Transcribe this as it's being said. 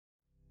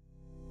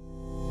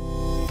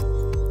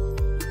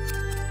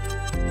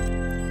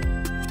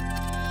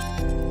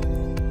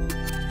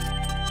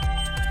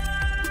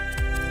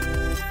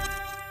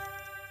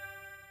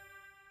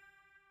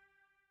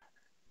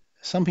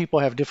Some people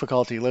have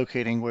difficulty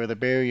locating where the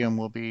barium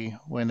will be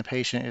when the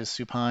patient is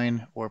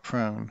supine or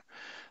prone.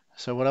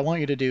 So what I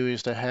want you to do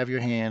is to have your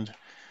hand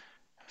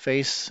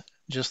face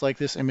just like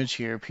this image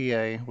here,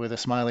 PA, with a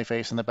smiley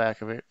face in the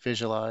back of it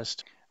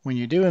visualized. When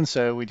you're doing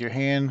so, with your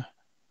hand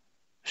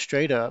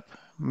straight up,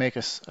 make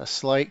a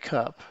slight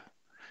cup.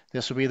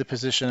 This will be the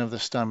position of the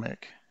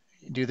stomach.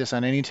 Do this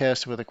on any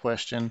test with a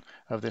question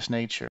of this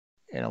nature.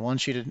 And I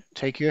want you to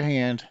take your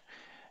hand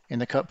in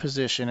the cup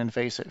position and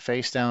face it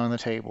face down on the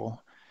table.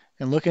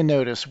 And look and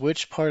notice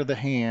which part of the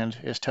hand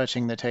is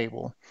touching the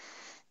table.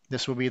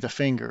 This will be the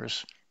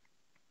fingers.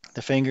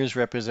 The fingers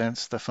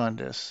represents the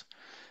fundus.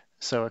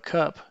 So a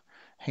cup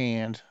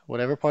hand,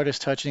 whatever part is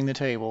touching the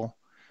table,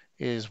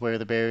 is where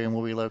the barium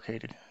will be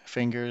located.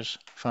 Fingers,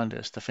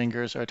 fundus. The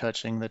fingers are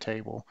touching the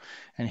table.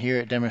 And here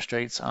it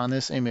demonstrates on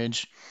this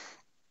image,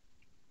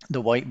 the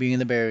white being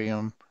the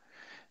barium.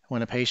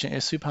 When a patient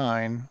is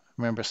supine,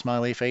 remember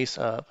smiley face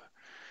up,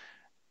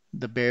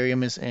 the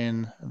barium is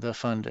in the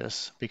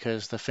fundus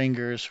because the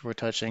fingers were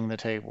touching the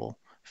table.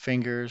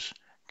 Fingers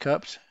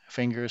cupped,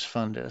 fingers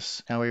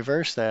fundus. Now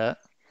reverse that.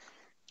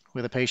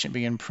 With a patient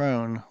being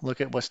prone,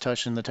 look at what's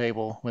touching the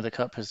table with a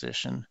cup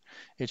position.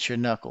 It's your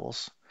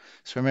knuckles.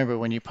 So remember,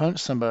 when you punch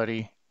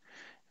somebody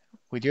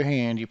with your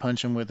hand, you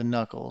punch them with the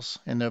knuckles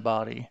in their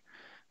body.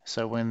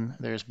 So when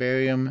there's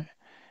barium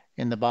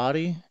in the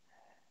body,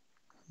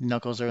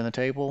 knuckles are in the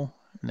table,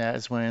 and that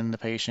is when the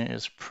patient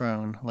is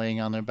prone,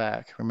 laying on their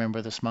back.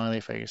 Remember the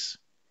smiley face.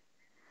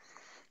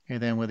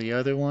 And then with the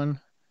other one,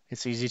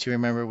 it's easy to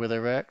remember with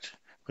erect,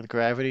 with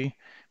gravity,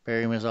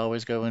 barium is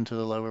always going to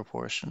the lower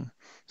portion.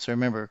 So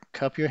remember,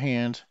 cup your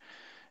hand,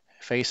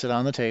 face it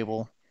on the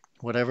table.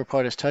 Whatever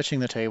part is touching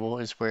the table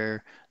is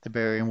where the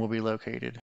barium will be located.